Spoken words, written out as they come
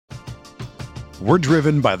We're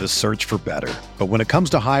driven by the search for better. But when it comes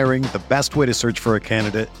to hiring, the best way to search for a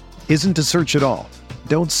candidate isn't to search at all.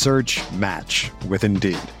 Don't search, match with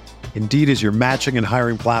Indeed. Indeed is your matching and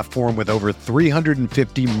hiring platform with over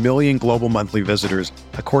 350 million global monthly visitors,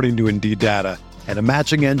 according to Indeed data, and a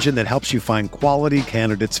matching engine that helps you find quality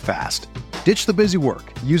candidates fast. Ditch the busy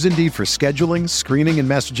work. Use Indeed for scheduling, screening, and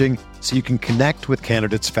messaging so you can connect with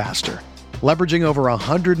candidates faster. Leveraging over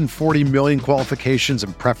 140 million qualifications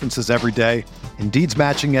and preferences every day, Indeed's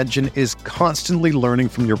matching engine is constantly learning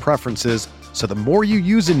from your preferences, so the more you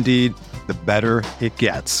use Indeed, the better it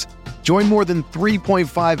gets. Join more than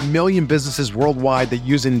 3.5 million businesses worldwide that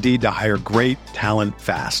use Indeed to hire great talent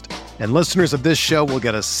fast. And listeners of this show will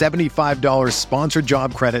get a $75 sponsored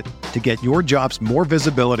job credit to get your jobs more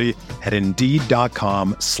visibility at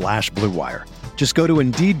Indeed.com/Blue Wire. Just go to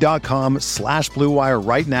Indeed.com/Blue Wire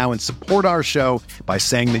right now and support our show by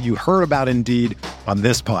saying that you heard about Indeed on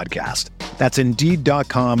this podcast. That's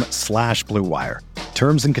Indeed.com/Blue Wire.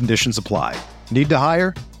 Terms and conditions apply. Need to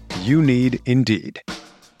hire? You need Indeed. Do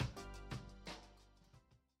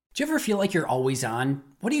you ever feel like you're always on?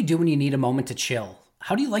 What do you do when you need a moment to chill?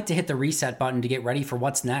 How do you like to hit the reset button to get ready for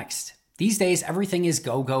what's next? These days, everything is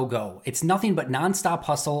go, go, go. It's nothing but nonstop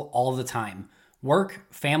hustle all the time. Work,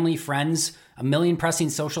 family, friends, a million pressing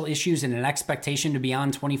social issues, and an expectation to be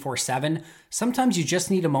on 24/7. Sometimes you just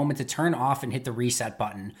need a moment to turn off and hit the reset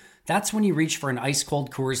button. That's when you reach for an ice-cold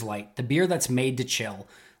Coors Light, the beer that's made to chill.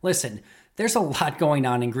 Listen, there's a lot going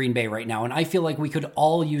on in Green Bay right now, and I feel like we could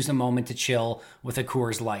all use a moment to chill with a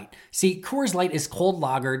Coors Light. See, Coors Light is cold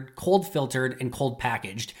lagered, cold filtered, and cold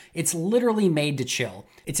packaged. It's literally made to chill.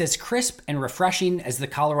 It's as crisp and refreshing as the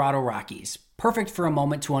Colorado Rockies. Perfect for a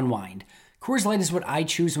moment to unwind. Coors Light is what I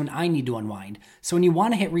choose when I need to unwind. So when you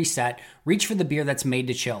want to hit reset, reach for the beer that's made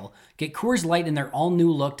to chill. Get Coors Light in their all-new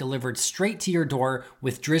look delivered straight to your door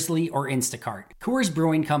with Drizzly or Instacart. Coors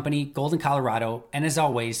Brewing Company, Golden, Colorado, and as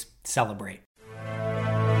always, celebrate.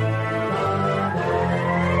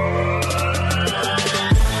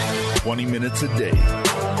 "20 minutes a day,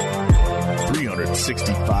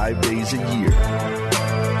 365 days a year.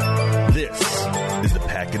 This is the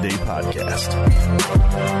Pack-A-Day Podcast.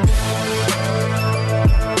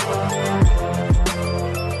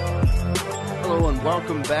 Hello and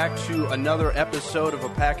welcome back to another episode of a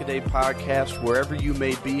Pack-A-Day Podcast, wherever you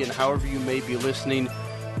may be and however you may be listening.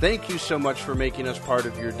 Thank you so much for making us part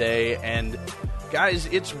of your day. And guys,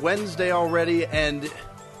 it's Wednesday already, and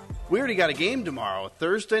we already got a game tomorrow.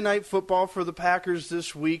 Thursday night football for the Packers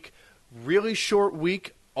this week. Really short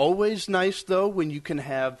week. Always nice, though, when you can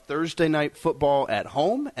have Thursday night football at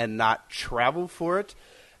home and not travel for it.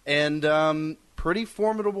 And pretty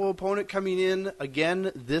formidable opponent coming in again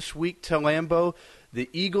this week to Lambeau. The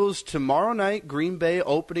Eagles tomorrow night, Green Bay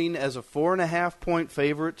opening as a 4.5-point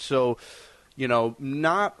favorite. So, you know,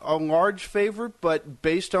 not a large favorite, but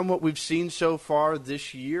based on what we've seen so far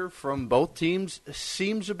this year from both teams,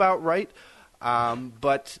 seems about right.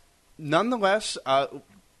 But nonetheless,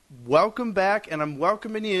 welcome back, and I'm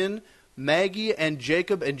welcoming in Maggie and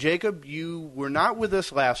Jacob. And Jacob, you were not with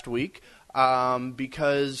us last week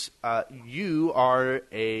because you are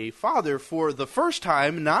a father for the first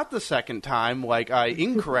time, not the second time, like I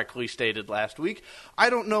incorrectly stated last week. I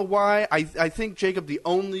don't know why. I think, Jacob, the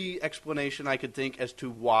only explanation I could think as to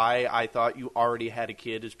why I thought you already had a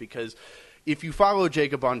kid is because if you follow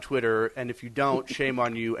Jacob on Twitter, and if you don't, shame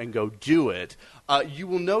on you, and go do it, you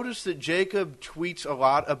will notice that Jacob tweets a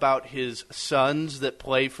lot about his sons that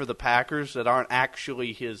play for the Packers that aren't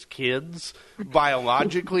actually his kids,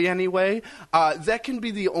 biologically anyway. That can be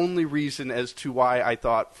the only reason as to why I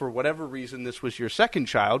thought, for whatever reason, this was your second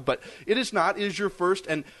child, but it is not. It is your first,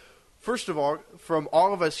 and first of all, from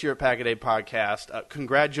all of us here at Pack-A-Day Podcast,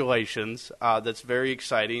 congratulations. That's very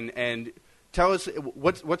exciting, and tell us,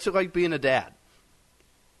 what's it like being a dad?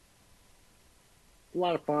 A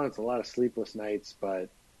lot of fun. It's a lot of sleepless nights, but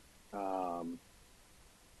far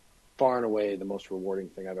and away the most rewarding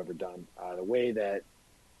thing I've ever done. The way that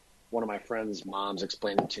one of my friend's moms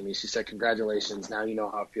explained it to me, she said, "Congratulations, now you know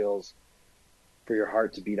how it feels for your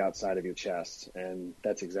heart to beat outside of your chest." And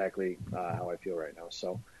that's exactly how I feel right now.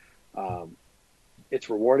 So it's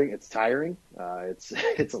rewarding. It's tiring.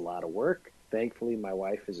 It's a lot of work. Thankfully, my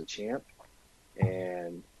wife is a champ,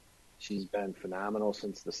 and she's been phenomenal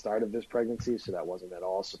since the start of this pregnancy, so that wasn't at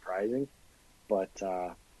all surprising. But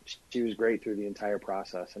she was great through the entire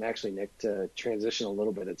process. And actually, Nick, to transition a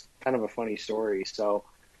little bit, it's kind of a funny story. So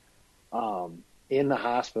in the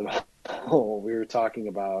hospital, we were talking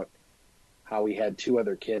about how we had two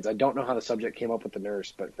other kids. I don't know how the subject came up with the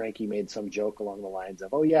nurse, but Frankie made some joke along the lines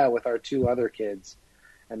of, "Oh, yeah, with our two other kids."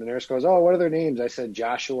 And the nurse goes, "Oh, what are their names?" I said,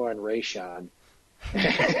 "Joshua and Rayshawn."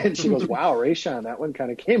 And she goes, wow, Rayshon, that one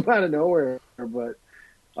kind of came out of nowhere. But,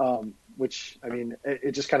 which, I mean,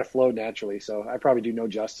 it just kind of flowed naturally. So I probably do no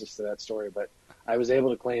justice to that story. But I was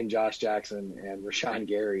able to claim Josh Jackson and Rashawn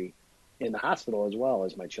Gary in the hospital as well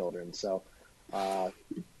as my children. So that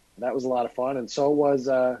was a lot of fun. And so was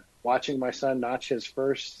watching my son notch his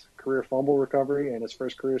first career fumble recovery and his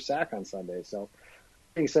first career sack on Sunday. So,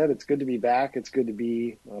 being said, it's good to be back. It's good to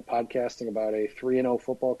be podcasting about a 3-0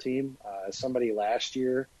 football team. As somebody last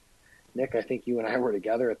year, Nick, I think you and I were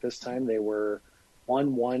together at this time. They were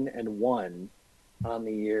 1-1-1 on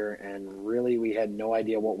the year, and really we had no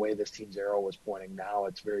idea what way this team's arrow was pointing. Now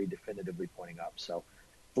it's very definitively pointing up. So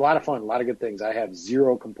it's a lot of fun, a lot of good things. I have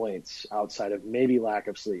zero complaints outside of maybe lack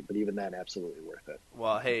of sleep, but even then, absolutely worth it.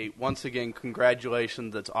 Well, hey, once again,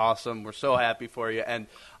 congratulations. That's awesome. We're so happy for you. And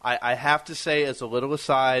I have to say, as a little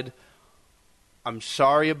aside, I'm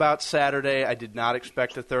sorry about Saturday. I did not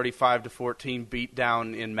expect a 35-14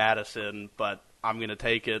 beatdown in Madison, but I'm going to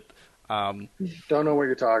take it. Don't know what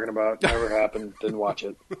you're talking about. Never happened. Didn't watch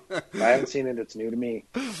it. I haven't seen it. It's new to me.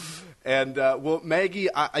 And, well, Maggie,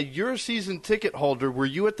 you're a season ticket holder. Were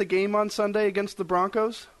you at the game on Sunday against the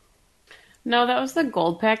Broncos? No, that was the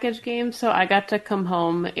gold package game, so I got to come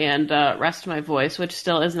home and rest my voice, which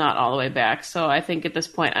still is not all the way back. So I think at this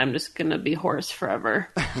point I'm just going to be hoarse forever.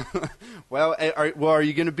 Well, are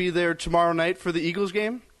you going to be there tomorrow night for the Eagles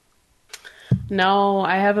game? No,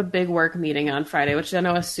 I have a big work meeting on Friday, which I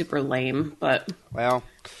know is super lame, but... Well,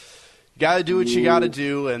 you got to do what you got to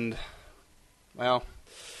do, and, well,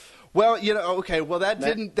 you know, okay, well, that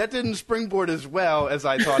didn't springboard as well as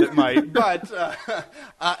I thought it might. But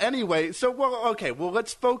anyway, so,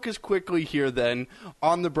 let's focus quickly here then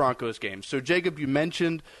on the Broncos game. So, Jacob, you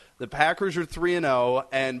mentioned the Packers are 3-0,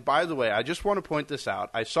 and by the way, I just want to point this out.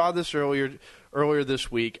 I saw this earlier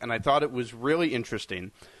this week, and I thought it was really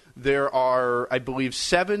interesting. There are, I believe,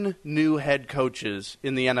 7 new head coaches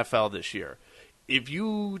in the NFL this year. If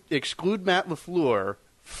you exclude Matt LaFleur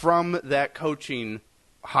from that coaching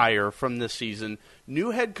hire from this season,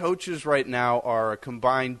 new head coaches right now are a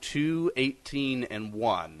combined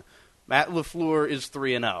 2-18-1. Matt LaFleur is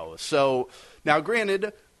 3-0. So, now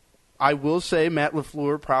granted, I will say Matt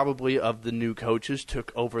LaFleur probably of the new coaches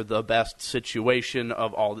took over the best situation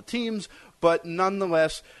of all the teams, but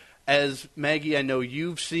nonetheless, as Maggie, I know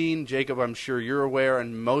you've seen, Jacob, I'm sure you're aware,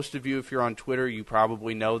 and most of you, if you're on Twitter, you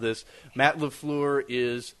probably know this. Matt LaFleur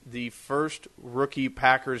is the first rookie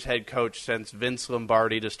Packers head coach since Vince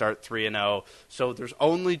Lombardi to start 3-0. So there's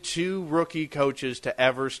only 2 rookie coaches to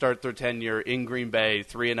ever start their tenure in Green Bay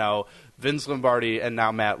 3-0. Vince Lombardi and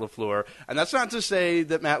now Matt LaFleur. And that's not to say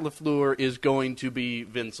that Matt LaFleur is going to be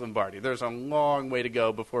Vince Lombardi. There's a long way to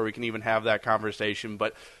go before we can even have that conversation,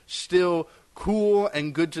 but still cool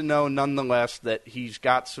and good to know nonetheless that he's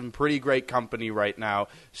got some pretty great company right now,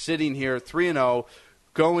 sitting here 3-0,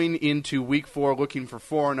 going into week 4 looking for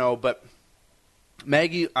 4-0. But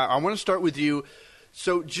Maggie, I want to start with you.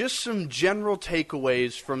 So just some general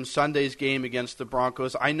takeaways from Sunday's game against the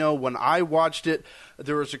Broncos. I know when I watched it,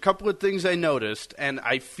 there was a couple of things I noticed, and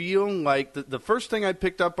I feel like the first thing I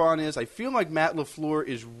picked up on is I feel like Matt LaFleur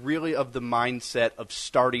is really of the mindset of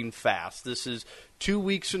starting fast. This is 2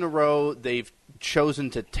 weeks in a row they've chosen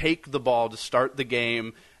to take the ball to start the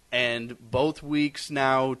game, and both weeks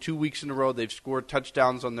now, 2 weeks in a row, they've scored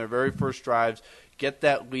touchdowns on their very first drives, get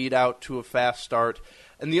that lead out to a fast start.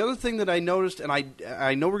 And the other thing that I noticed, and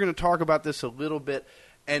I know we're going to talk about this a little bit,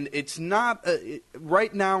 and it's not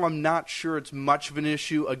right now I'm not sure it's much of an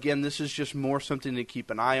issue. Again, this is just more something to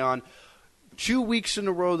keep an eye on. 2 weeks in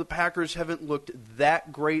a row, the Packers haven't looked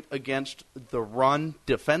that great against the run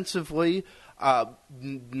defensively.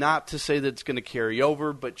 Not to say that it's going to carry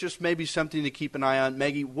over, but just maybe something to keep an eye on.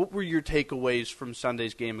 Maggie, what were your takeaways from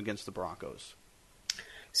Sunday's game against the Broncos?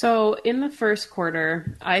 So in the first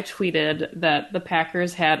quarter, I tweeted that the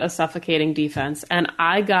Packers had a suffocating defense, and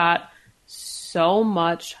I got so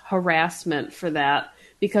much harassment for that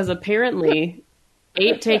because apparently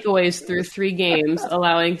 8 takeaways through 3 games,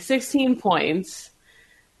 allowing 16 points,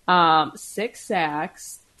 6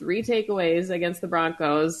 sacks, 3 takeaways against the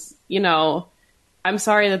Broncos. You know, I'm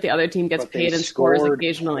sorry that the other team gets paid and scores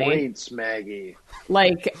occasionally. Points, Maggie.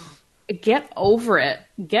 Like, get over it.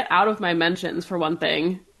 Get out of my mentions, for one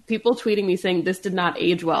thing. People tweeting me saying this did not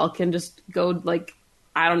age well can just go,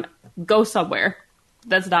 go somewhere.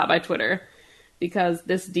 That's not my Twitter. Because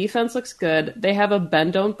this defense looks good. They have a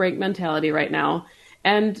bend, don't break mentality right now.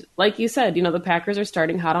 And like you said, the Packers are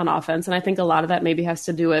starting hot on offense. And I think a lot of that maybe has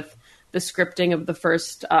to do with the scripting of the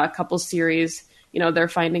first couple series. They're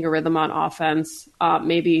finding a rhythm on offense.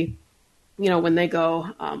 Maybe, when they go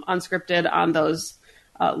unscripted on those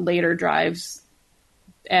later drives,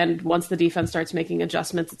 And once the defense starts making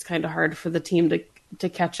adjustments, it's kind of hard for the team to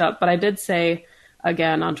catch up. But I did say,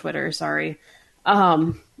 again, on Twitter,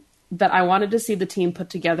 that I wanted to see the team put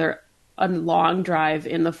together a long drive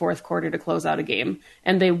in the fourth quarter to close out a game.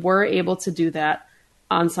 And they were able to do that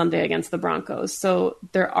on Sunday against the Broncos. So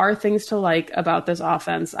there are things to like about this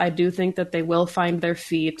offense. I do think that they will find their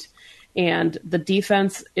feet, and the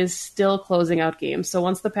defense is still closing out games. So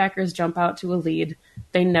once the Packers jump out to a lead,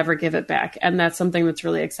 they never give it back. And that's something that's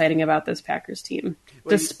really exciting about this Packers team,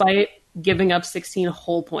 despite giving up 16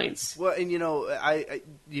 whole points. Well, and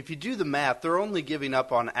if you do the math, they're only giving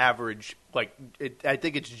up on average, I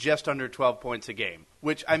think it's just under 12 points a game,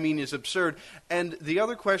 which, I mean, is absurd. And the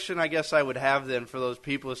other question I guess I would have then for those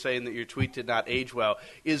people saying that your tweet did not age well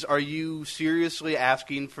is, are you seriously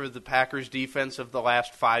asking for the Packers defense of the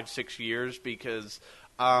last 5-6 years? Because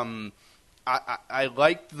I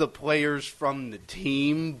liked the players from the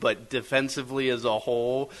team, but defensively as a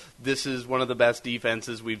whole, this is one of the best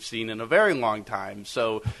defenses we've seen in a very long time.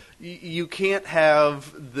 So you can't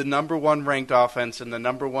have the number one ranked offense and the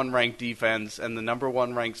number one ranked defense and the number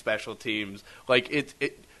one ranked special teams.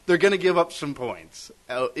 They're going to give up some points.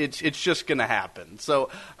 It's just going to happen. So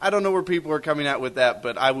I don't know where people are coming at with that,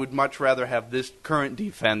 but I would much rather have this current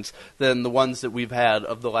defense than the ones that we've had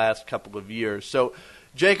of the last couple of years. So,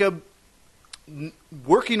 Jacob,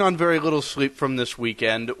 working on very little sleep from this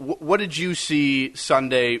weekend, what did you see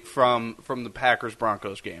Sunday from the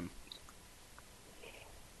Packers-Broncos game?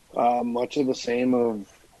 Much of the same of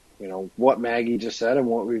what Maggie just said and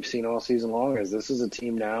what we've seen all season long. Is this is a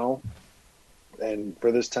team now, and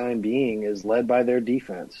for this time being, is led by their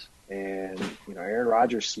defense. And Aaron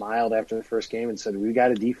Rodgers smiled after the first game and said, "We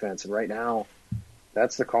got a defense." And right now,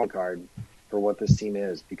 that's the call card for what this team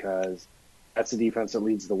is, because that's the defense that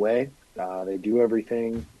leads the way. They do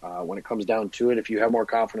everything. When it comes down to it, if you have more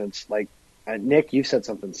confidence, like Nick, you said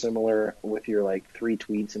something similar with your 3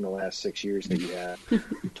 tweets in the last 6 years that you had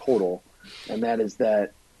total, and that is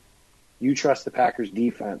that you trust the Packers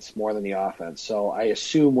defense more than the offense. So I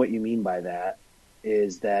assume what you mean by that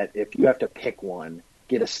is that if you have to pick one,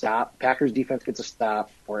 get a stop, Packers defense gets a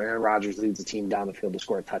stop, or Aaron Rodgers leads the team down the field to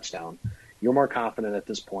score a touchdown, you're more confident at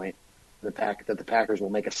this point that the Packers will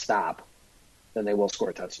make a stop than they will score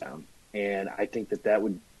a touchdown. And I think that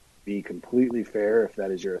would be completely fair if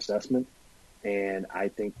that is your assessment. And I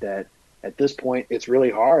think that at this point, it's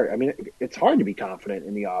really hard. I mean, it's hard to be confident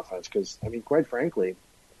in the offense because, quite frankly,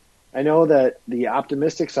 I know that the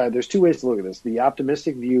optimistic side, there's 2 ways to look at this. The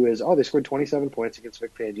optimistic view is, they scored 27 points against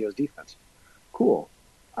Vic Fangio's defense. Cool.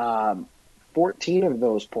 14 of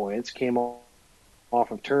those points came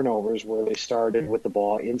off of turnovers where they started with the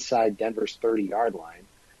ball inside Denver's 30-yard line.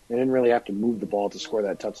 They didn't really have to move the ball to score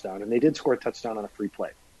that touchdown, and they did score a touchdown on a free play.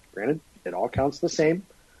 Granted, it all counts the same,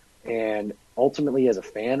 and ultimately, as a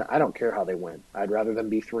fan, I don't care how they win. I'd rather them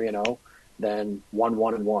be 3-0 than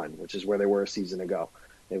 1-1-1, which is where they were a season ago.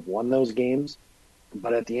 They've won those games,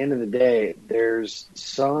 but at the end of the day, there's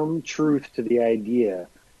some truth to the idea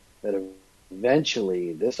that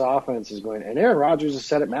eventually this offense is going – and Aaron Rodgers has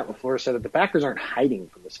said it, Matt LaFleur said it, the Packers aren't hiding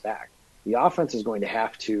from this fact. The offense is going to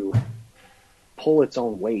have to – pull its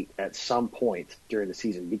own weight at some point during the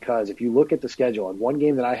season, because if you look at the schedule, and one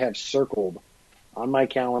game that I have circled on my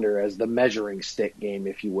calendar as the measuring stick game,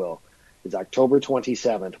 if you will, is October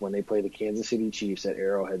 27th when they play the Kansas City Chiefs at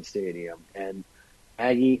Arrowhead Stadium. And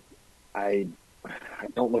Maggie, I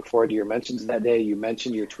don't look forward to your mentions that day. You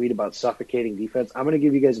mentioned your tweet about suffocating defense. I'm going to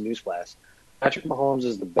give you guys a newsflash. Patrick Mahomes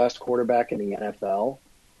is the best quarterback in the NFL.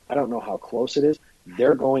 I don't know how close it is.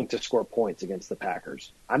 They're going to score points against the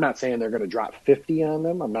Packers. I'm not saying they're going to drop 50 on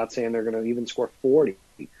them. I'm not saying they're going to even score 40.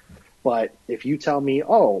 But if you tell me,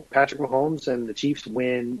 Patrick Mahomes and the Chiefs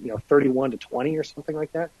win, 31-20 or something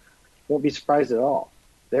like that, won't be surprised at all.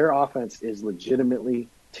 Their offense is legitimately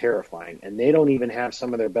terrifying, and they don't even have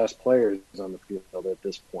some of their best players on the field at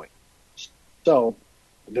this point. So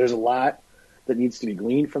there's a lot that needs to be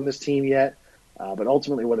gleaned from this team yet, but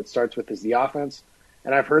ultimately what it starts with is the offense.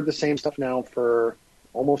 And I've heard the same stuff now for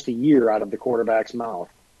almost a year out of the quarterback's mouth.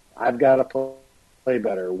 I've got to play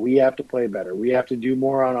better. We have to play better. We have to do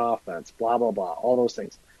more on offense, blah, blah, blah, all those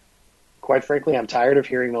things. Quite frankly, I'm tired of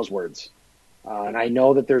hearing those words. And I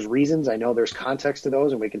know that there's reasons. I know there's context to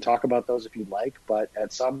those, and we can talk about those if you'd like. But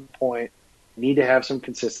at some point, we need to have some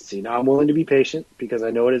consistency. Now, I'm willing to be patient because I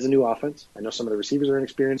know it is a new offense. I know some of the receivers are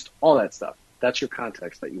inexperienced, all that stuff. That's your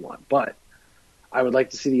context that you want. But I would like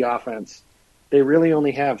to see the offense. They really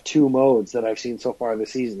only have 2 modes that I've seen so far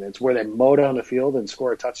this season. It's where they mow down the field and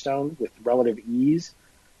score a touchdown with relative ease,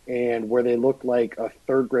 and where they look like a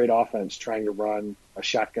third-grade offense trying to run a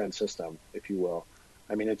shotgun system, if you will.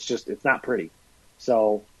 I mean, it's not pretty.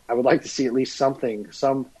 So I would like to see at least something,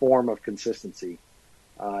 some form of consistency,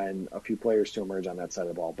 and a few players to emerge on that side of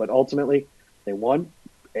the ball. But ultimately, they won,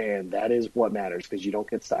 and that is what matters, because you don't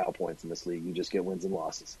get style points in this league. You just get wins and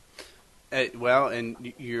losses. Well,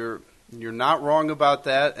 and you're not wrong about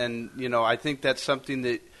that, and I think that's something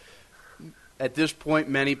that at this point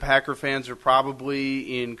many Packer fans are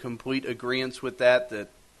probably in complete agreement with that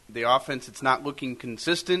the offense, it's not looking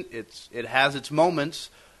consistent. It has its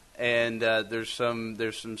moments, and there's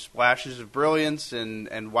some splashes of brilliance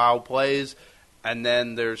and wow plays, and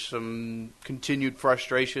then there's some continued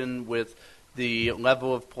frustration with the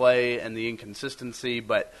level of play and the inconsistency.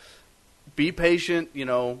 But be patient.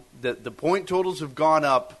 The point totals have gone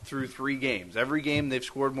up through 3 games. Every game they've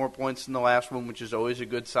scored more points than the last one, which is always a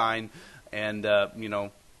good sign. And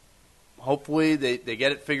hopefully they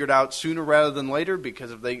get it figured out sooner rather than later,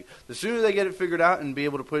 because the sooner they get it figured out and be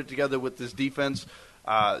able to put it together with this defense,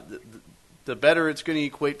 the better it's going to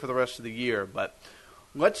equate for the rest of the year. But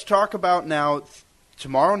let's talk about now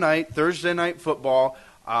tomorrow night, Thursday Night Football.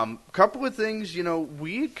 A couple of things,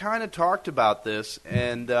 we kind of talked about this,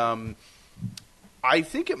 and I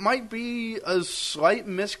think it might be a slight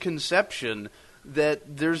misconception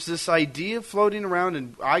that there's this idea floating around,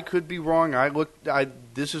 and I could be wrong.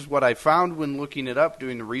 This is what I found when looking it up,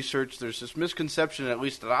 doing the research. There's this misconception, at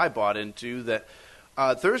least that I bought into, that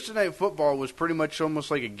Thursday Night Football was pretty much almost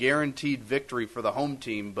like a guaranteed victory for the home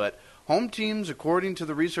team. But home teams, according to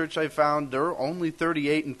the research I found, they're only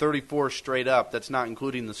 38-34 straight up. That's not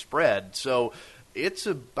including the spread. So it's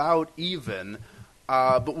about even.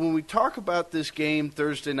 But when we talk about this game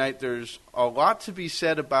Thursday night, there's a lot to be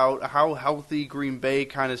said about how healthy Green Bay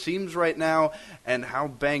kind of seems right now and how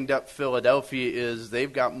banged up Philadelphia is.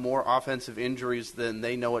 They've got more offensive injuries than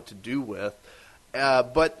they know what to do with.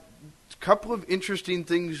 But a couple of interesting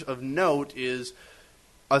things of note is,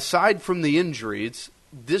 aside from the injuries,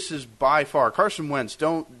 this is by far, Carson Wentz,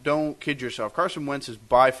 don't kid yourself, Carson Wentz is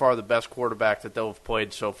by far the best quarterback that they'll have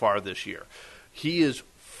played so far this year. He is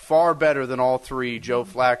far better than all 3, Joe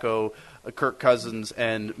Flacco, Kirk Cousins,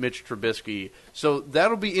 and Mitch Trubisky. So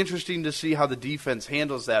that'll be interesting to see how the defense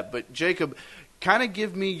handles that. But, Jacob, kind of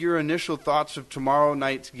give me your initial thoughts of tomorrow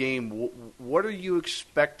night's game. What are you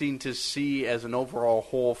expecting to see as an overall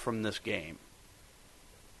whole from this game?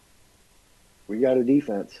 We got a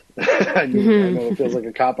defense. I know it feels like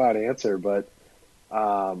a cop-out answer, but,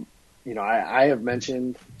 I have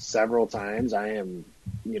mentioned several times,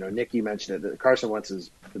 Nick, you mentioned it, that Carson Wentz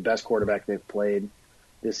is the best quarterback they've played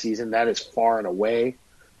this season. That is far and away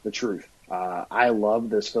the truth. I love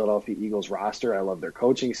this Philadelphia Eagles roster. I love their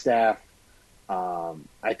coaching staff.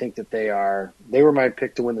 I think that they were my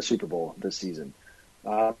pick to win the Super Bowl this season.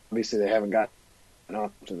 Obviously, they haven't gotten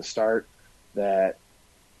off to the start that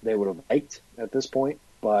they would have liked at this point,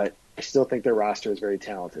 but I still think their roster is very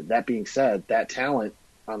talented. That being said, that talent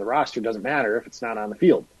on the roster doesn't matter if it's not on the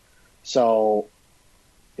field. So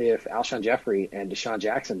if Alshon Jeffrey and Deshaun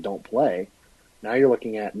Jackson don't play, now you're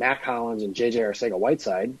looking at Matt Collins and J.J.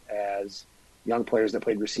 Arcega-Whiteside as young players that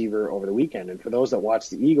played receiver over the weekend. And for those that watch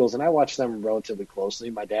the Eagles, and I watch them relatively closely,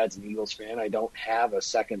 my dad's an Eagles fan. I don't have a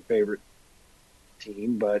second favorite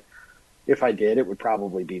team, but if I did, it would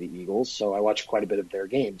probably be the Eagles. So I watch quite a bit of their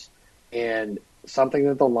games. And something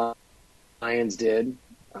that the Lions did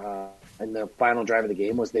in the final drive of the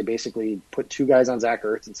game was they basically put 2 guys on Zach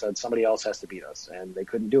Ertz and said somebody else has to beat us, and they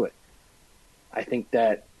couldn't do it. I think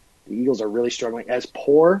that the Eagles are really struggling. As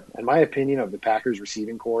poor, in my opinion, of the Packers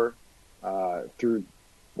receiving core through,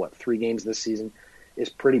 3 games this season is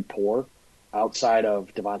pretty poor outside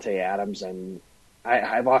of Devontae Adams. And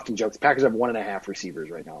I've often joked the Packers have 1.5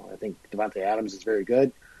 receivers right now. I think Devontae Adams is very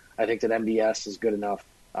good. I think that MVS is good enough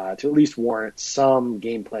to at least warrant some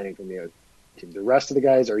game planning from the other team. The rest of the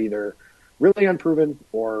guys are either really unproven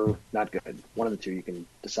or not good. One of the two. You can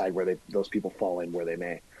decide where those people fall in where they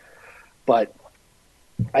may. But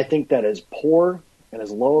I think that as poor and as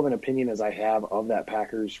low of an opinion as I have of that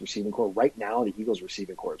Packers receiving core, right now the Eagles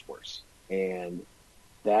receiving core is worse. And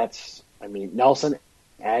Nelson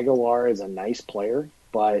Aguilar is a nice player,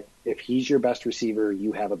 but if he's your best receiver,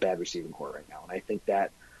 you have a bad receiving core right now. And I think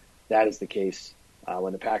that is the case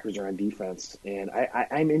when the Packers are on defense. And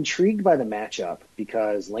I'm intrigued by the matchup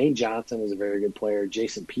because Lane Johnson is a very good player.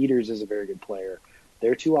 Jason Peters is a very good player.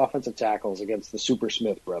 They're 2 offensive tackles against the Super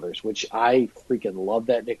Smith brothers, which I freaking love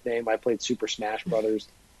that nickname. I played Super Smash Brothers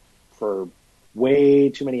for way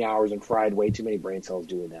too many hours and fried way too many brain cells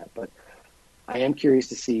doing that. But I am curious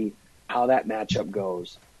to see how that matchup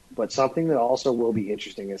goes. But something that also will be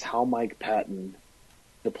interesting is how Mike Patton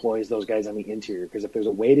deploys those guys on the interior. Because if there's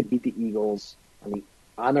a way to beat the Eagles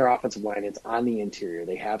on their offensive line. It's on the interior.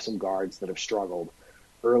 They have some guards that have struggled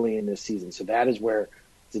early in this season. So that is where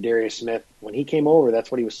Za'Darius Smith, when he came over, that's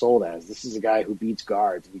what he was sold as. This is a guy who beats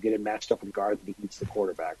guards. You get him matched up with guards and he beats the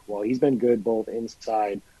quarterback. Well, he's been good both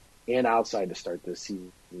inside and outside to start this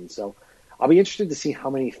season. So I'll be interested to see how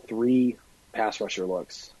many 3 pass rusher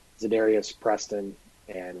looks, Za'Darius, Preston,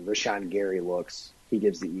 and Rashawn Gary looks he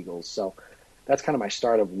gives the Eagles. So that's kind of my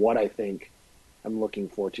start of what I think I'm looking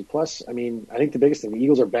forward to. Plus, I mean, I think the biggest thing, the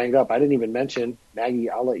Eagles are banged up. I didn't even mention, Maggie,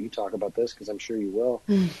 I'll let you talk about this because I'm sure you will.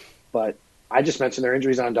 But I just mentioned their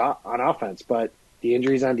injuries on offense, but the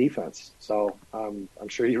injuries on defense. So I'm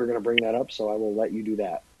sure you were going to bring that up, so I will let you do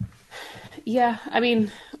that. Yeah, I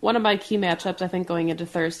mean, one of my key matchups, I think, going into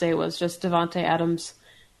Thursday was just Davante Adams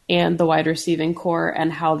and the wide receiving core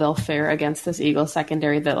and how they'll fare against this Eagles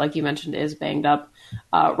secondary that, like you mentioned, is banged up.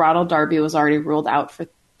 Ronald Darby was already ruled out for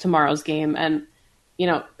tomorrow's game, and, you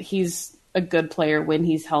know, he's a good player when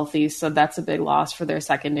he's healthy, so that's a big loss for their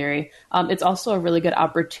secondary. It's also a really good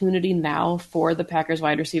opportunity now for the Packers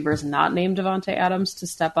wide receivers not named Davante Adams to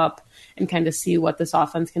step up and kind of see what this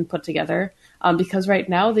offense can put together. Because right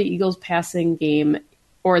now the Eagles passing game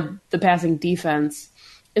or the passing defense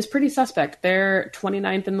is pretty suspect. They're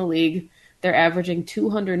 29th in the league. They're averaging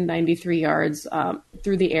 293 yards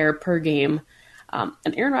through the air per game.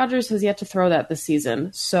 And Aaron Rodgers has yet to throw that this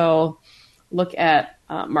season. So look at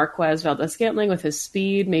Marquez Valdes-Scantling with his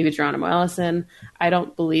speed, maybe Geronimo Allison. I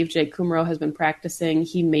don't believe Jake Kumerow has been practicing.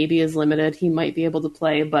 He maybe is limited. He might be able to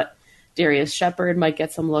play, but Darius Shepard might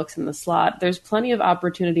get some looks in the slot. There's plenty of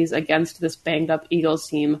opportunities against this banged-up Eagles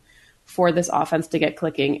team for this offense to get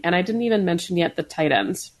clicking. And I didn't even mention yet the tight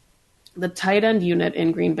ends. The tight end unit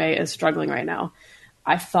in Green Bay is struggling right now.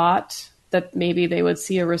 I thought that maybe they would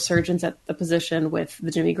see a resurgence at the position with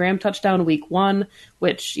the Jimmy Graham touchdown week 1,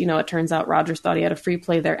 which, you know, it turns out Rodgers thought he had a free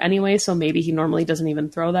play there anyway, so maybe he normally doesn't even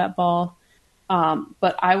throw that ball.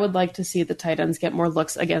 But I would like to see the tight ends get more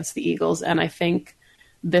looks against the Eagles, and I think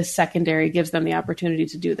this secondary gives them the opportunity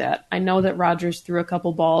to do that. I know that Rodgers threw a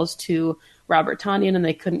couple balls to Robert Tonyan, and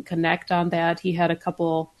they couldn't connect on that. He had a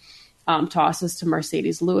couple tosses to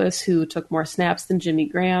Mercedes Lewis, who took more snaps than Jimmy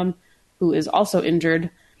Graham, who is also injured.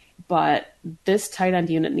 But this tight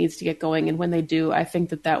end unit needs to get going, and when they do, I think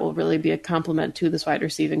that that will really be a compliment to this wide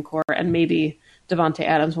receiving core, and maybe Davante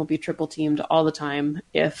Adams won't be triple teamed all the time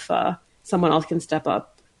if someone else can step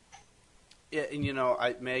up. Yeah, and you know,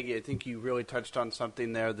 Maggie, I think you really touched on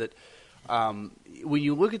something there that when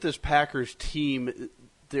you look at this Packers team,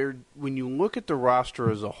 when you look at the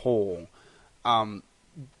roster as a whole,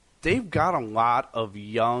 they've got a lot of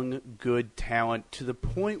young, good talent to the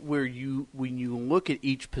point where when you look at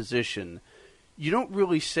each position, you don't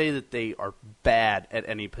really say that they are bad at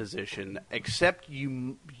any position, except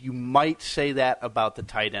you might say that about the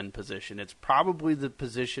tight end position. It's probably the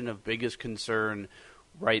position of biggest concern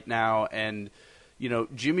right now. And, you know,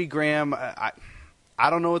 Jimmy Graham, I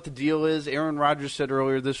don't know what the deal is. Aaron Rodgers said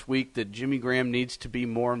earlier this week that Jimmy Graham needs to be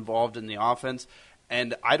more involved in the offense.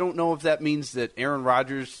 And I don't know if that means that Aaron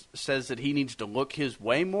Rodgers says that he needs to look his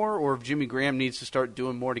way more or if Jimmy Graham needs to start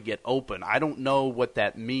doing more to get open. I don't know what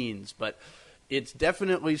that means, but it's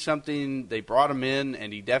definitely something. They brought him in,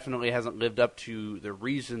 and he definitely hasn't lived up to the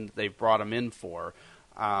reason they've brought him in for.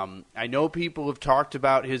 I know people have talked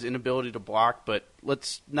about his inability to block, but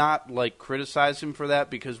let's not criticize him for that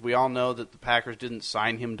because we all know that the Packers didn't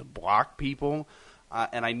sign him to block people.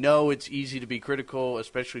 And I know it's easy to be critical,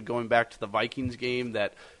 especially going back to the Vikings game,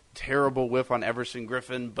 that terrible whiff on Everson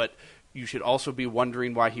Griffin, but you should also be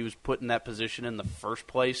wondering why he was put in that position in the first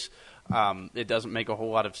place. It doesn't make a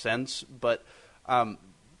whole lot of sense. But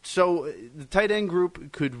so the tight end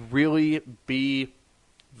group could really be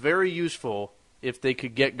very useful if they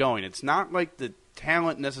could get going. It's not like the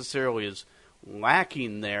talent necessarily is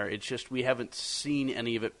lacking there. It's just we haven't seen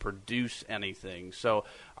any of it produce anything. So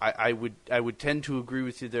I would tend to agree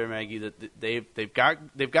with you there, Maggie, that they've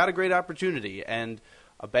got a great opportunity, and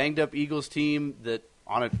a banged up Eagles team that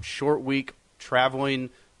on a short week traveling,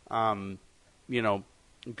 good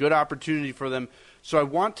opportunity for them. So I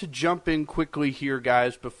want to jump in quickly here,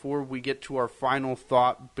 guys, before we get to our final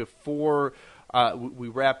thought, before we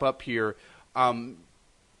wrap up here.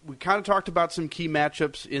 We kind of talked about some key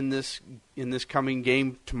matchups in this coming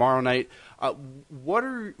game tomorrow night.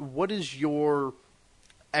 What is your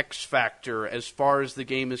X factor as far as the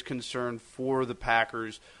game is concerned for the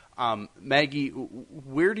Packers? Maggie,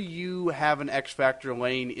 where do you have an X factor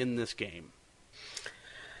laying in this game?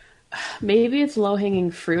 Maybe it's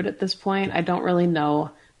low-hanging fruit at this point. I don't really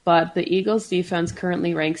know. But the Eagles' defense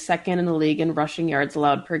currently ranks second in the league in rushing yards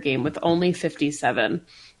allowed per game with only 57.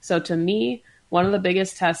 So to me, one of the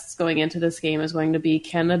biggest tests going into this game is going to be,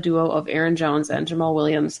 can the duo of Aaron Jones and Jamal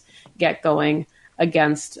Williams get going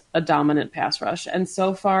against a dominant pass rush? And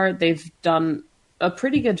so far, they've done a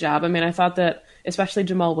pretty good job. I mean, I thought that especially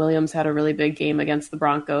Jamal Williams had a really big game against the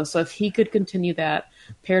Broncos. So if he could continue that,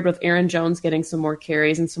 paired with Aaron Jones getting some more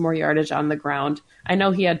carries and some more yardage on the ground. I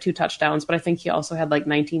know he had 2 touchdowns, but I think he also had like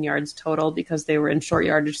 19 yards total because they were in short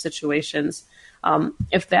yardage situations.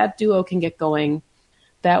 If that duo can get going,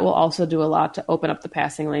 that will also do a lot to open up the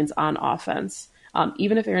passing lanes on offense.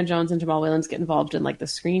 Even if Aaron Jones and Jamal Williams get involved in like the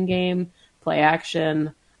screen game, play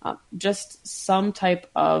action, just some type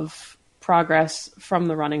of progress from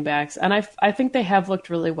the running backs. And I think they have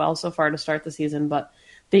looked really well so far to start the season, but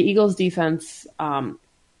the Eagles defense,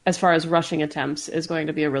 as far as rushing attempts, is going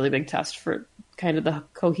to be a really big test for kind of the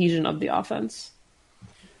cohesion of the offense.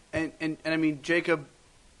 And I mean, Jacob,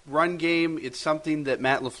 run game, it's something that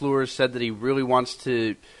Matt LaFleur said that he really wants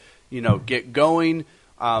to, get going.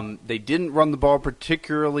 They didn't run the ball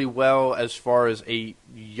particularly well as far as a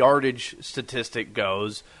yardage statistic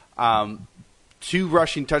goes. 2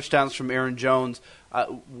 rushing touchdowns from Aaron Jones.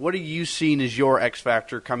 What are you seeing as your X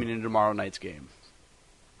factor coming into tomorrow night's game?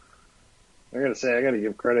 I got to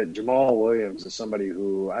give credit. Jamal Williams is somebody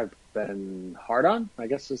who I've been hard on, I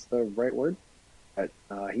guess is the right word.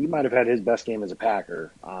 He might have had his best game as a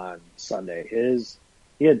Packer on Sunday.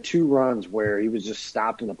 He had 2 runs where he was just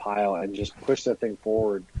stopped in the pile and just pushed that thing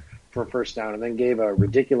forward for a first down, and then gave a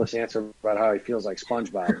ridiculous answer about how he feels like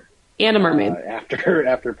SpongeBob and a mermaid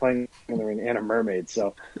after playing in the ring, and a mermaid.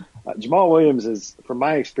 So Jamal Williams is, from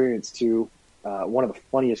my experience too, one of the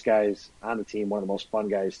funniest guys on the team, one of the most fun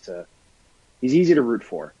guys to. He's easy to root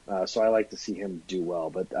for, so I like to see him do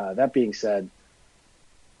well. But that being said,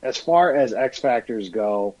 as far as X factors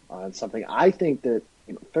go on something, I think that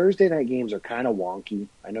Thursday night games are kind of wonky.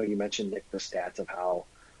 I know you mentioned, Nick, the stats of how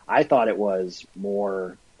I thought it was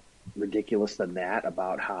more ridiculous than that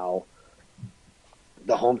about how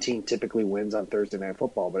the home team typically wins on Thursday Night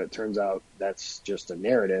Football, but it turns out that's just a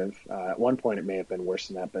narrative. At one point it may have been worse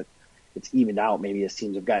than that, but it's evened out maybe as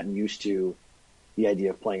teams have gotten used to the idea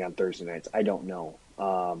of playing on Thursday nights. I don't know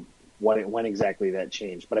when exactly that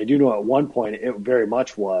changed, but I do know at one point it very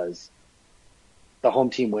much was the home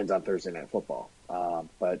team wins on Thursday Night Football.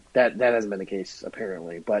 But that hasn't been the case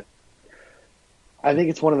apparently. But I think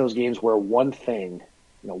it's one of those games where one thing,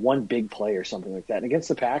 one big play or something like that. And against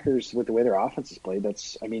the Packers, with the way their offense is played,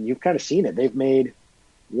 you've kind of seen it. They've made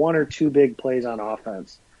 1 or 2 big plays on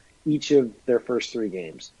offense each of their first 3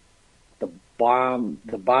 games. The bomb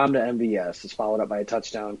to MVS is followed up by a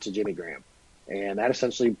touchdown to Jimmy Graham. And that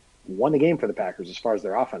essentially won the game for the Packers as far as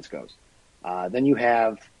their offense goes. Then you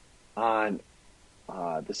have on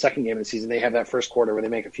the second game of the season, they have that first quarter where they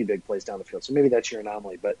make a few big plays down the field. So maybe that's your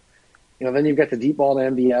anomaly. But, then you've got the deep ball to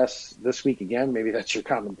MVS this week again. Maybe that's your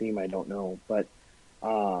common theme. I don't know. But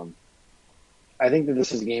I think that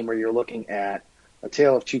this is a game where you're looking at a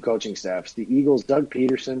tale of 2 coaching staffs. The Eagles, Doug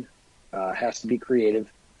Peterson has to be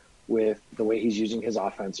creative with the way he's using his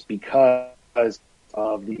offense because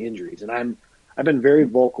of the injuries. And I've been very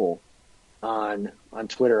vocal on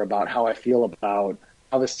Twitter about how I feel about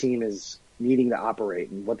how this team is needing to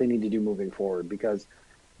operate and what they need to do moving forward, because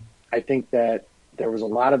I think that there was a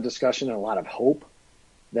lot of discussion and a lot of hope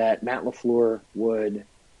that Matt LaFleur would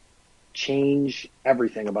change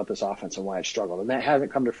everything about this offense and why it struggled. And that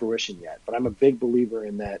hasn't come to fruition yet. But I'm a big believer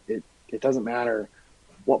in that it doesn't matter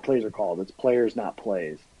what plays are called. It's players, not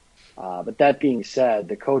plays. But that being said,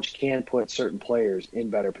 the coach can put certain players in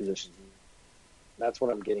better positions. That's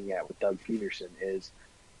what I'm getting at with Doug Peterson is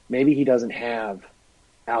maybe he doesn't have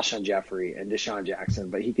Alshon Jeffrey and Deshaun Jackson,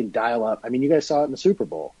 but he can dial up. I mean, you guys saw it in the Super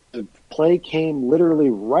Bowl. The play came literally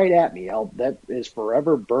right at me. That is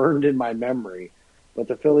forever burned in my memory. But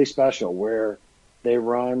the Philly special where they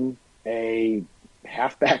run a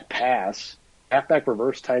halfback pass, halfback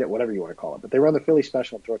reverse tight, whatever you want to call it, but they run the Philly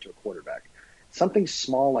special and throw it to a quarterback. Something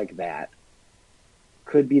small like that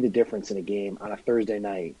could be the difference in a game on a Thursday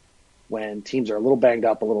night when teams are a little banged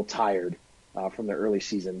up, a little tired from their early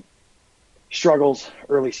season struggles,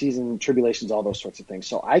 early season tribulations, all those sorts of things.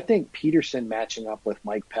 So I think Peterson matching up with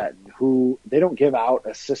Mike Pettin, who they don't give out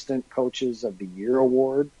Assistant Coaches of the Year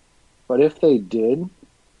award, but if they did,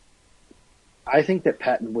 I think that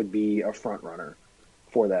Pettin would be a front runner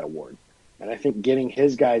for that award. And I think getting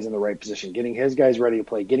his guys in the right position, getting his guys ready to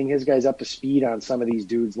play, getting his guys up to speed on some of these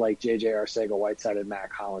dudes like J.J. Arcega-Whiteside and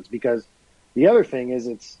Matt Collins, because the other thing is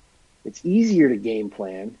it's easier to game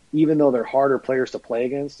plan, even though they're harder players to play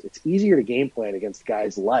against. It's easier to game plan against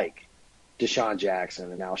guys like Deshaun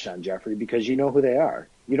Jackson and Alshon Jeffrey because you know who they are.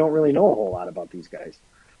 You don't really know a whole lot about these guys.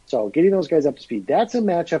 So getting those guys up to speed, that's a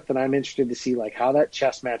matchup that I'm interested to see, like how that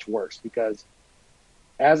chess match works. Because,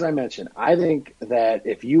 as I mentioned, I think that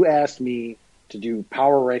if you asked me to do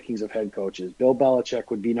power rankings of head coaches, Bill Belichick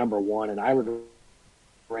would be number one, and I would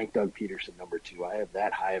rank Doug Peterson number two. I have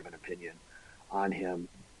that high of an opinion on him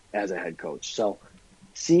as a head coach. So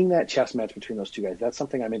seeing that chess match between those two guys, that's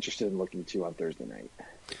something I'm interested in looking to on Thursday night.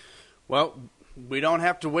 Well, we don't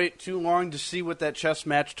have to wait too long to see what that chess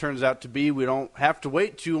match turns out to be. We don't have to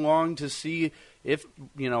wait too long to see if,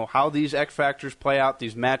 how these X factors play out,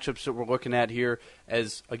 these matchups that we're looking at here.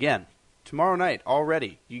 As, again, tomorrow night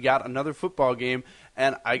already, you got another football game.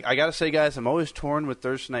 And I got to say, guys, I'm always torn with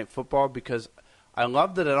Thursday night football because I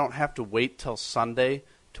love that I don't have to wait till Sunday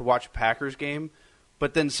to watch a Packers game.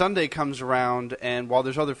 But then Sunday comes around, and while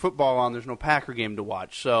there's other football on, there's no Packer game to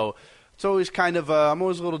watch. So it's always kind of I'm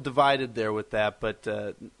always a little divided there with that. But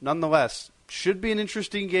nonetheless, should be an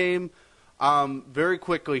interesting game. Very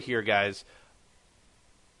quickly here, guys.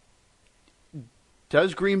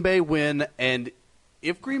 Does Green Bay win? And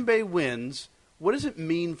if Green Bay wins, what does it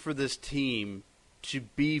mean for this team to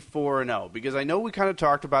be 4-0? Because I know we kind of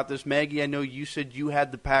talked about this. Maggie, I know you said you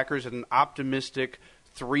had the Packers at an optimistic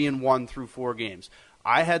 3-1 through 4 games.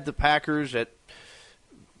 I had the Packers at,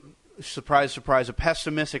 surprise, surprise, a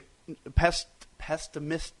pessimistic,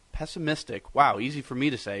 wow, easy for me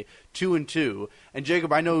to say, 2-2. And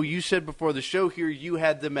Jacob, I know you said before the show here you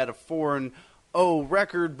had them at a 4-0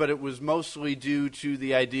 record, but it was mostly due to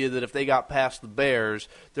the idea that if they got past the Bears,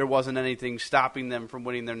 there wasn't anything stopping them from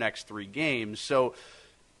winning their next 3 games. So,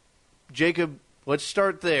 Jacob, let's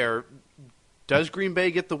start there. Does Green Bay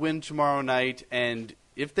get the win tomorrow night? And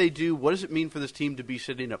if they do, what does it mean for this team to be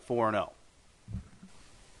sitting at 4-0?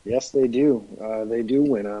 Yes, they do. They do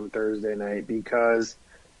win on Thursday night because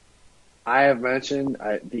I have mentioned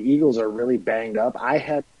the Eagles are really banged up. I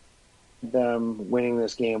had them winning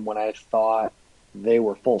this game when I thought they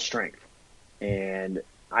were full strength. And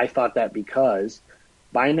I thought that because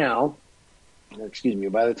by now,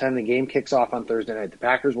 by the time the game kicks off on Thursday night, the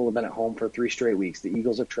Packers will have been at home for 3 straight weeks. The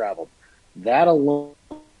Eagles have traveled. That alone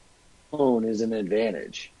is an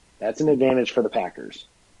advantage. That's an advantage for the Packers.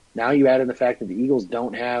 Now you add in the fact that the Eagles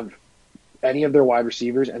don't have any of their wide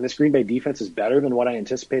receivers, and this Green Bay defense is better than what I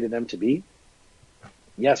anticipated them to be.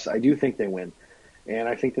 Yes, I do think they win. And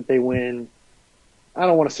I think that they win, I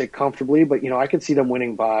don't want to say comfortably, but, I could see them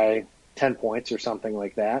winning by 10 points or something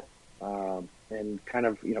like that. And kind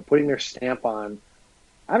of, putting their stamp on,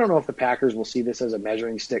 I don't know if the Packers will see this as a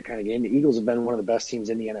measuring stick kind of game. The Eagles have been one of the best teams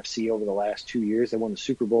in the NFC over the last 2 years. They won the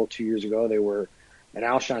Super Bowl 2 years ago. They were an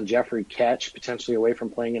Alshon Jeffrey catch, potentially away from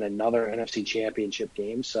playing in another NFC championship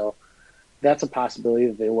game. So that's a possibility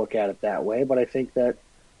that they look at it that way. But I think that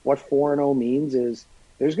what 4-0 means is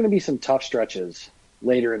there's going to be some tough stretches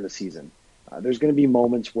later in the season. There's going to be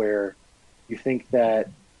moments where you think that,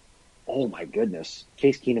 oh my goodness,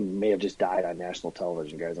 Case Keenum may have just died on national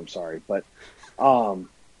television, guys. I'm sorry. But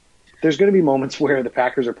there's going to be moments where the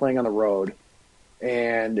Packers are playing on the road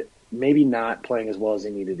and maybe not playing as well as they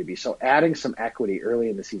needed to be. So adding some equity early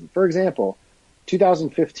in the season. For example,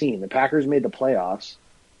 2015, the Packers made the playoffs,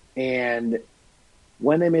 and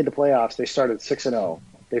when they made the playoffs, they started 6-0.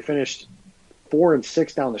 They finished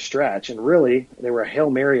 4-6 down the stretch, and really they were a Hail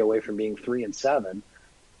Mary away from being 3-7,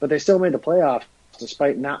 but they still made the playoffs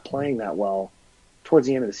despite not playing that well towards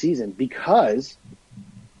the end of the season because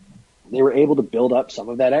they were able to build up some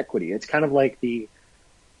of that equity. It's kind of like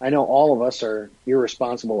I know all of us are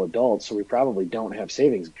irresponsible adults, so we probably don't have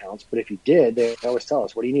savings accounts, but if you did, they always tell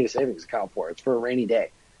us, what do you need a savings account for? It's for a rainy day.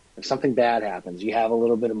 If something bad happens, you have a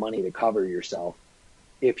little bit of money to cover yourself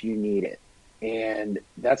if you need it. And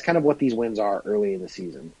that's kind of what these wins are early in the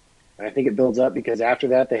season. And I think it builds up because after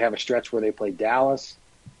that, they have a stretch where they play Dallas,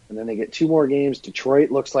 and then they get 2 more games. Detroit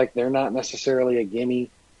looks like they're not necessarily a gimme.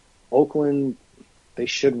 Oakland, they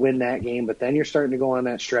should win that game, but then you're starting to go on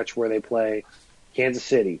that stretch where they play Kansas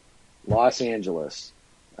City, Los Angeles,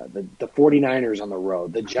 the 49ers on the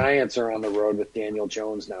road. The Giants are on the road with Daniel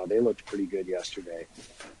Jones now. They looked pretty good yesterday.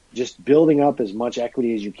 Just building up as much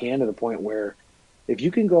equity as you can to the point where if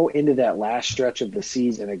you can go into that last stretch of the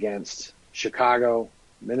season against Chicago,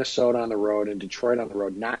 Minnesota on the road, and Detroit on the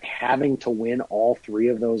road, not having to win all 3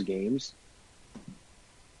 of those games,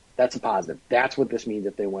 that's a positive. That's what this means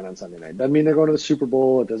if they win on Sunday night. Doesn't mean they're going to the Super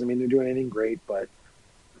Bowl. It doesn't mean they're doing anything great, but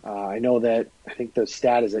I know that I think the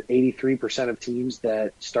stat is that 83% of teams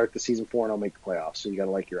that start the season 4-0 make the playoffs, so you got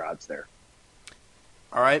to like your odds there.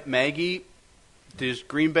 All right, Maggie, does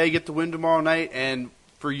Green Bay get the win tomorrow night? And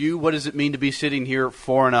for you, what does it mean to be sitting here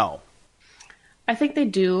 4-0? I think they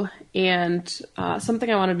do. And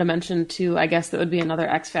something I wanted to mention too, I guess that would be another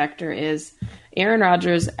X factor is Aaron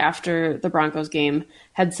Rodgers, after the Broncos game,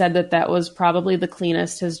 had said that that was probably the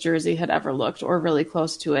cleanest his jersey had ever looked, or really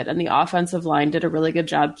close to it. And the offensive line did a really good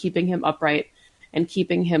job keeping him upright and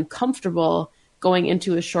keeping him comfortable going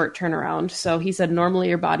into a short turnaround. So he said normally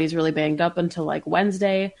your body's really banged up until like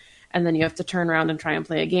Wednesday, and then you have to turn around and try and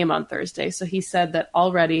play a game on Thursday. So he said that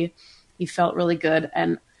already he felt really good.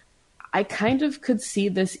 And I kind of could see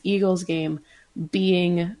this Eagles game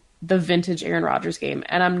being the vintage Aaron Rodgers game.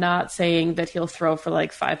 And I'm not saying that he'll throw for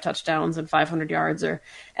like 5 touchdowns and 500 yards or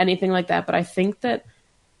anything like that, but I think that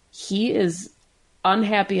he is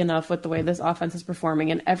unhappy enough with the way this offense is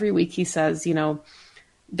performing. And every week he says, you know,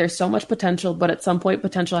 there's so much potential, but at some point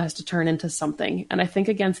potential has to turn into something. And I think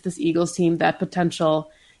against this Eagles team, that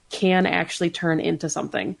potential can actually turn into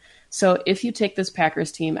something. So if you take this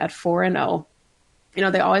Packers team at 4-0, you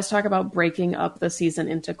know, they always talk about breaking up the season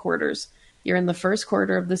into quarters. You're in the first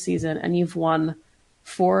quarter of the season and you've won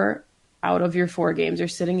 4 out of your 4 games. You're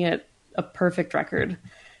sitting at a perfect record.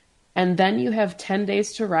 And then you have 10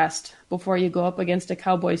 days to rest before you go up against a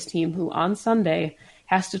Cowboys team who on Sunday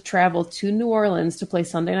has to travel to New Orleans to play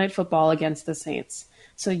Sunday Night Football against the Saints.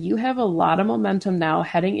 So you have a lot of momentum now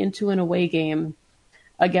heading into an away game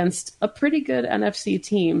against a pretty good NFC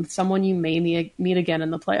team, someone you may meet again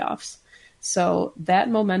in the playoffs. So that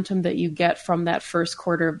momentum that you get from that first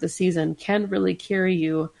quarter of the season can really carry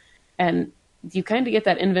you, and you kind of get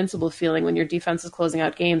that invincible feeling when your defense is closing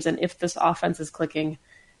out games. And if this offense is clicking,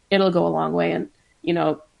 it'll go a long way. And, you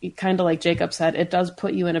know, kind of like Jacob said, it does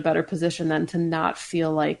put you in a better position then to not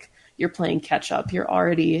feel like you're playing catch up. You're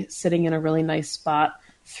already sitting in a really nice spot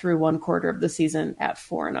through one quarter of the season at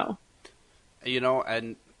 4-0. You know,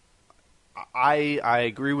 and I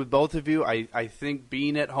agree with both of you. I think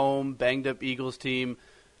being at home, banged up Eagles team,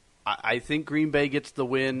 I think Green Bay gets the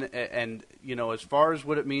win. And you know, as far as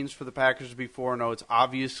what it means for the Packers to be 4-0, it's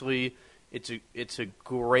obviously it'd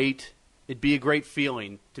be a great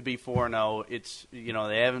feeling to be 4-0. It's, you know,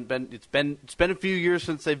 they haven't been. It's been a few years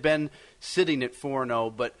since they've been sitting at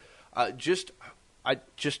 4-0, but I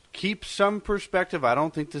just keep some perspective. I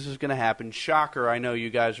don't think this is going to happen. Shocker, I know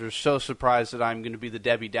you guys are so surprised that I'm going to be the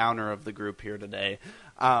Debbie Downer of the group here today.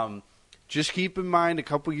 Just keep in mind, a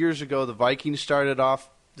couple years ago, the Vikings started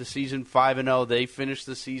off the season 5-0. They finished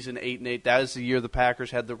the season 8-8. That is the year the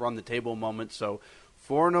Packers had the run-the-table moment. So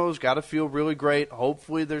 4-0's got to feel really great.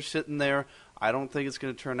 Hopefully they're sitting there. I don't think it's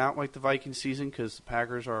going to turn out like the Viking season because the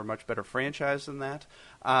Packers are a much better franchise than that.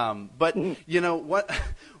 But, you know,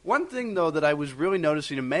 one thing, though, that I was really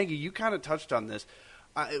noticing, and Maggie, you kind of touched on this,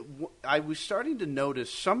 I was starting to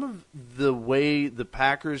notice some of the way the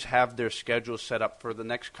Packers have their schedule set up for the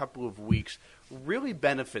next couple of weeks really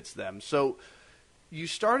benefits them. So you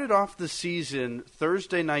started off the season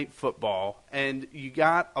Thursday Night Football, and you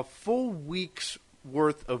got a full week's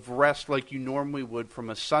worth of rest like you normally would from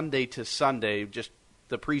a Sunday to Sunday, just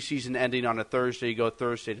the preseason ending on a Thursday, you go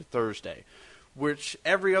Thursday to Thursday, which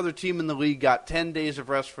every other team in the league got 10 days of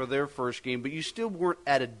rest for their first game, but you still weren't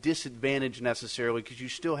at a disadvantage necessarily because you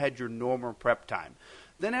still had your normal prep time.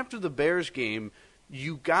 Then after the Bears game,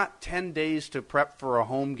 you got 10 days to prep for a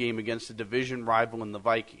home game against a division rival in the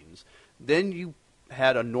Vikings. Then you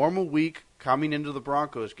had a normal week coming into the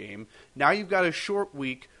Broncos game. Now you've got a short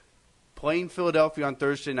week playing Philadelphia on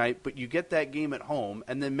Thursday night, but you get that game at home.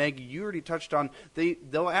 And then, Maggie, you already touched on,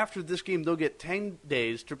 they'll after this game, they'll get 10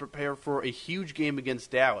 days to prepare for a huge game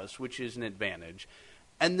against Dallas, which is an advantage.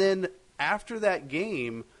 And then after that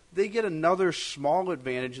game, they get another small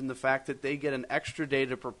advantage in the fact that they get an extra day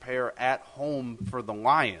to prepare at home for the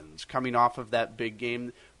Lions, coming off of that big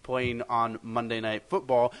game playing on Monday Night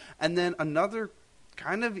Football. And then another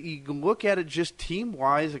kind of, you look at it just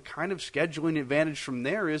team-wise, a kind of scheduling advantage from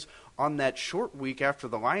there is on that short week after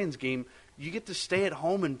the Lions game, you get to stay at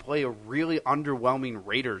home and play a really underwhelming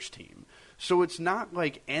Raiders team. So it's not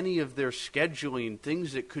like any of their scheduling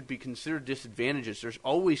things that could be considered disadvantages.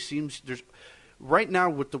 Right now,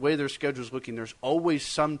 with the way their schedule is looking, there's always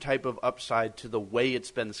some type of upside to the way it's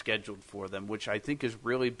been scheduled for them, which I think is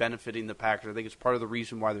really benefiting the Packers. I think it's part of the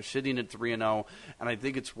reason why they're sitting at 3-0, and I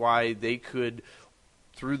think it's why they could,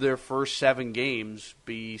 through their first 7 games,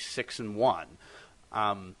 be 6-1.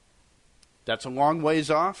 That's a long ways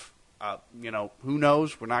off. Who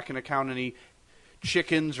knows? We're not going to count any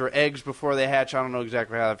chickens or eggs before they hatch. I don't know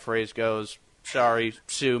exactly how that phrase goes. Sorry,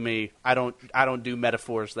 sue me. I don't do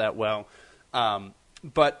metaphors that well.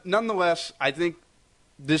 But nonetheless, I think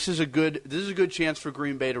this is a good chance for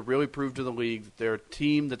Green Bay to really prove to the league that they're a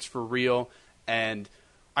team that's for real. And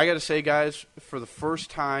I got to say, guys, for the first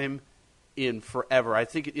time in forever. I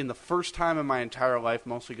think in the first time in my entire life,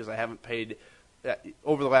 mostly because I haven't paid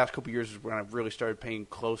over the last couple of years is when I've really started paying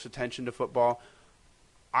close attention to football.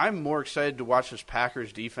 I'm more excited to watch this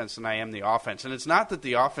Packers defense than I am the offense. And it's not that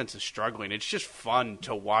the offense is struggling. It's just fun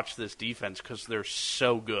to watch this defense because they're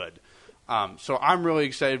so good. So I'm really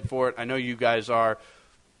excited for it. I know you guys are.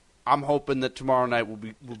 I'm hoping that tomorrow night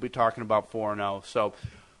we'll be talking about 4-0. So,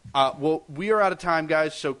 we are out of time,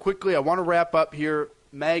 guys. So quickly, I want to wrap up here.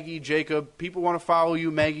 Maggie, Jacob, people want to follow you.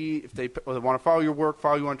 Maggie, if they want to follow your work,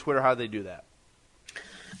 follow you on Twitter, how do they do that?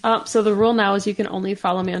 So the rule now is you can only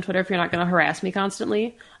follow me on Twitter if you're not going to harass me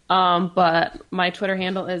constantly. But my Twitter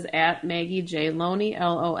handle is at Maggie J. Loney,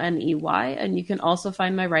 Loney, and you can also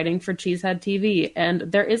find my writing for Cheesehead TV. And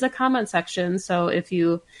there is a comment section, so if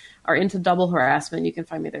you are into double harassment, you can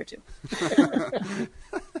find me there too.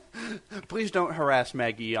 Please don't harass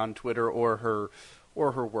Maggie on Twitter or her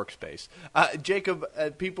workspace. Jacob,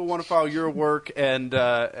 people want to follow your work and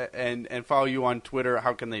follow you on Twitter.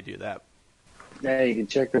 How can they do that? Yeah, you can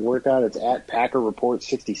check the workout. It's at Packer Report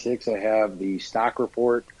 66. I have the stock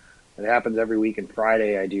report. It happens every week, and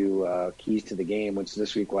Friday I do Keys to the Game, which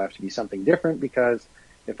this week will have to be something different because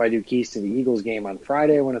if I do Keys to the Eagles game on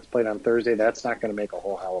Friday when it's played on Thursday, that's not going to make a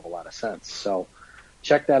whole hell of a lot of sense. So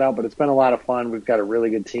check that out, but it's been a lot of fun. We've got a really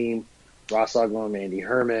good team. Ross Uglum, Andy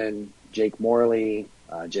Herman, Jake Morley,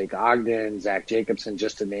 Jake Ogden, Zach Jacobson,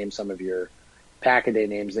 just to name some of your Pack-A-Day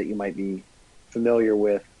names that you might be familiar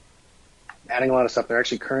with. Adding a lot of stuff. They're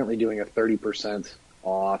actually currently doing a 30%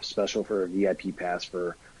 off special for a VIP pass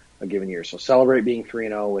for a given year. So celebrate being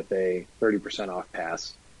 3-0 with a 30% off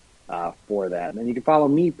pass for that. And then you can follow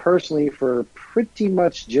me personally for pretty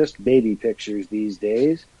much just baby pictures these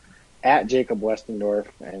days at Jacob Westendorf.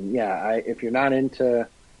 And yeah, if you're not into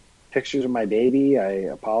pictures of my baby, I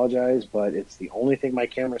apologize, but it's the only thing my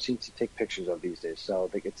camera seems to take pictures of these days. So I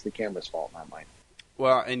think it's the camera's fault, not mine.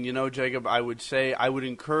 Well, and Jacob, I would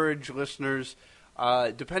encourage listeners,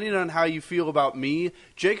 depending on how you feel about me,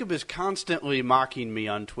 Jacob is constantly mocking me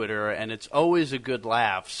on Twitter, and it's always a good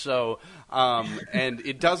laugh. So, and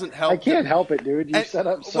it doesn't help. I can't help it, dude. You set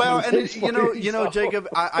up so many things Jacob,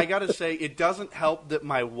 I got to say, it doesn't help that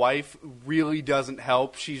my wife really doesn't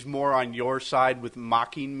help. She's more on your side with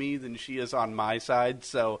mocking me than she is on my side.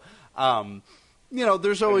 So,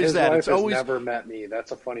 there's always his that. Wife it's has always never met me.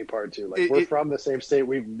 That's a funny part too. Like we're from the same state,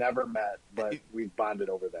 we've never met, but we've bonded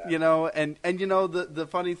over that. The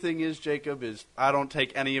funny thing is, Jacob, is I don't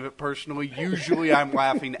take any of it personally. Usually, I'm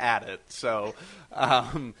laughing at it. So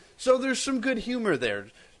there's some good humor there.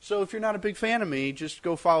 So if you're not a big fan of me, just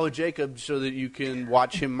go follow Jacob so that you can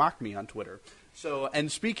watch him mock me on Twitter. So,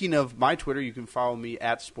 and speaking of my Twitter, you can follow me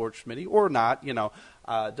at SportsSmitty or not.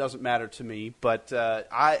 Doesn't matter to me. But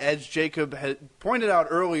as Jacob had pointed out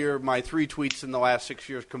earlier, my 3 tweets in the last 6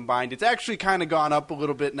 years combined, it's actually kind of gone up a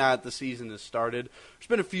little bit now that the season has started. There's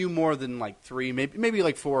been a few more than like 3, maybe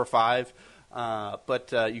like 4 or 5.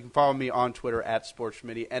 But you can follow me on Twitter at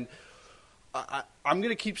SportsSmitty. And I'm going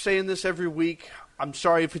to keep saying this every week. I'm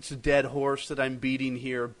sorry if it's a dead horse that I'm beating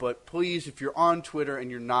here, but please, if you're on Twitter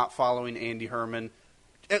and you're not following Andy Herman,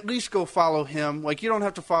 at least go follow him. Like, you don't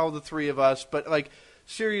have to follow the 3 of us, but like,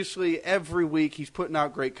 seriously, every week he's putting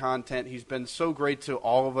out great content. He's been so great to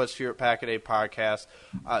all of us here at Pack-A-Day Podcast.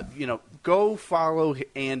 Go follow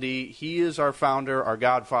Andy. He is our founder, our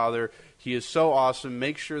godfather. He is so awesome.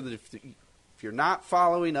 Make sure that if you're not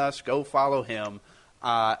following us, go follow him.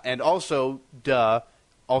 And also,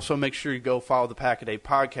 also make sure you go follow the Pack-A-Day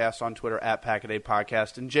Podcast on Twitter at Pack-A-Day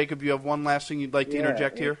Podcast. And Jacob, you have one last thing you'd like to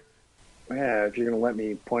interject here? Yeah, if you're going to let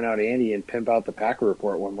me point out Andy and pimp out the Packer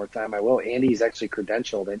Report one more time, I will. Andy's actually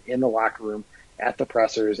credentialed and in the locker room, at the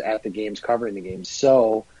pressers, at the games, covering the games.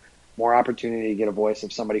 So more opportunity to get a voice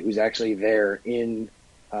of somebody who's actually there in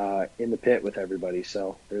the pit with everybody.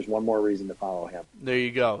 So there's one more reason to follow him. There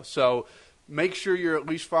you go. So make sure you're at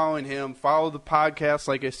least following him. Follow the podcast,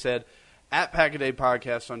 like I said, at Pack-A-Day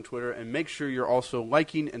Podcast on Twitter, and make sure you're also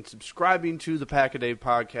liking and subscribing to the Pack-A-Day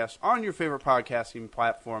Podcast on your favorite podcasting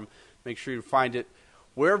platform. Make sure you find it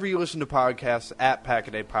wherever you listen to podcasts at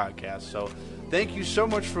Pack-A-Day Podcast. So thank you so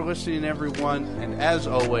much for listening, everyone, and as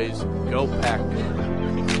always, go Pack-A-Day.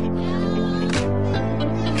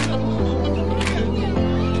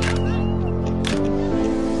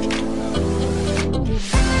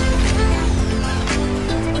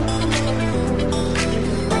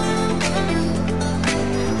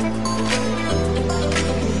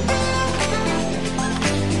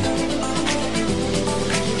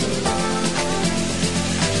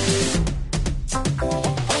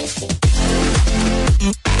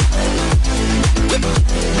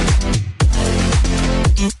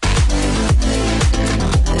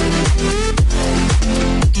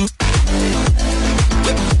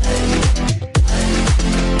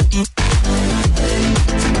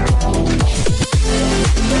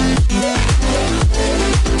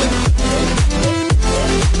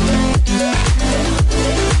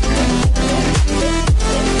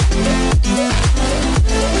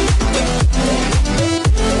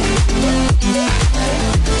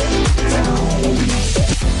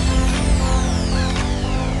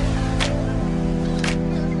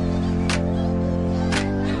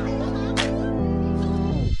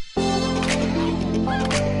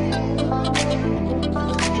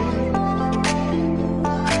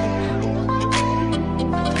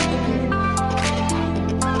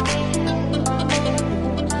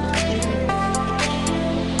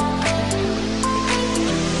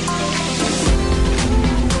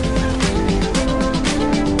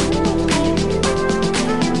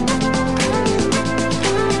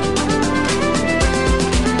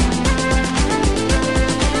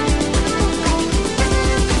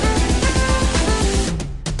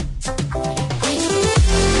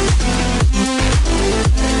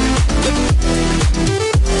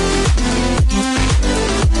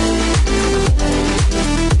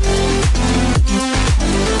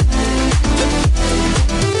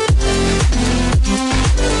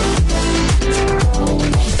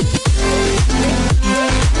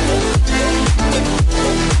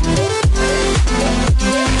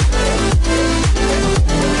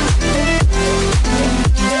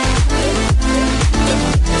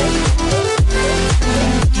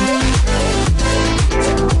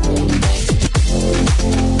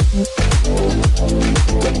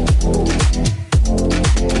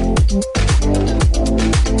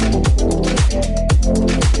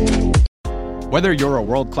 Whether you're a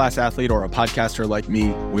world-class athlete or a podcaster like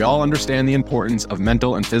me, we all understand the importance of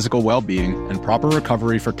mental and physical well-being and proper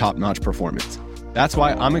recovery for top-notch performance. That's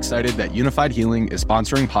why I'm excited that Unified Healing is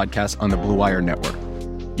sponsoring podcasts on the Blue Wire Network.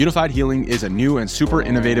 Unified Healing is a new and super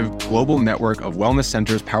innovative global network of wellness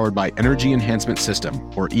centers powered by Energy Enhancement System,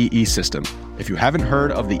 or EE System. If you haven't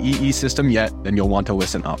heard of the EE System yet, then you'll want to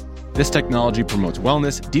listen up. This technology promotes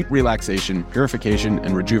wellness, deep relaxation, purification,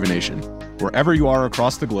 and rejuvenation. Wherever you are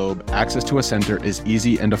across the globe, access to a center is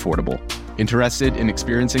easy and affordable. Interested in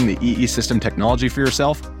experiencing the EE System technology for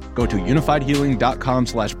yourself? Go to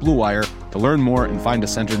unifiedhealing.com/bluewire to learn more and find a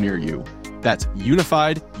center near you. That's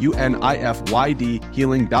unified, UNIFYD,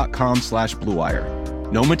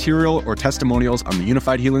 healing.com/bluewire. No material or testimonials on the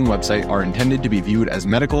Unified Healing website are intended to be viewed as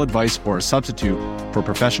medical advice or a substitute for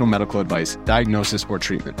professional medical advice, diagnosis, or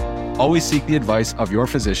treatment. Always seek the advice of your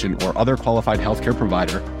physician or other qualified healthcare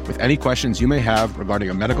provider with any questions you may have regarding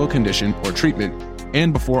a medical condition or treatment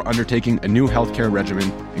and before undertaking a new healthcare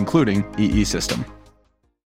regimen, including EE System.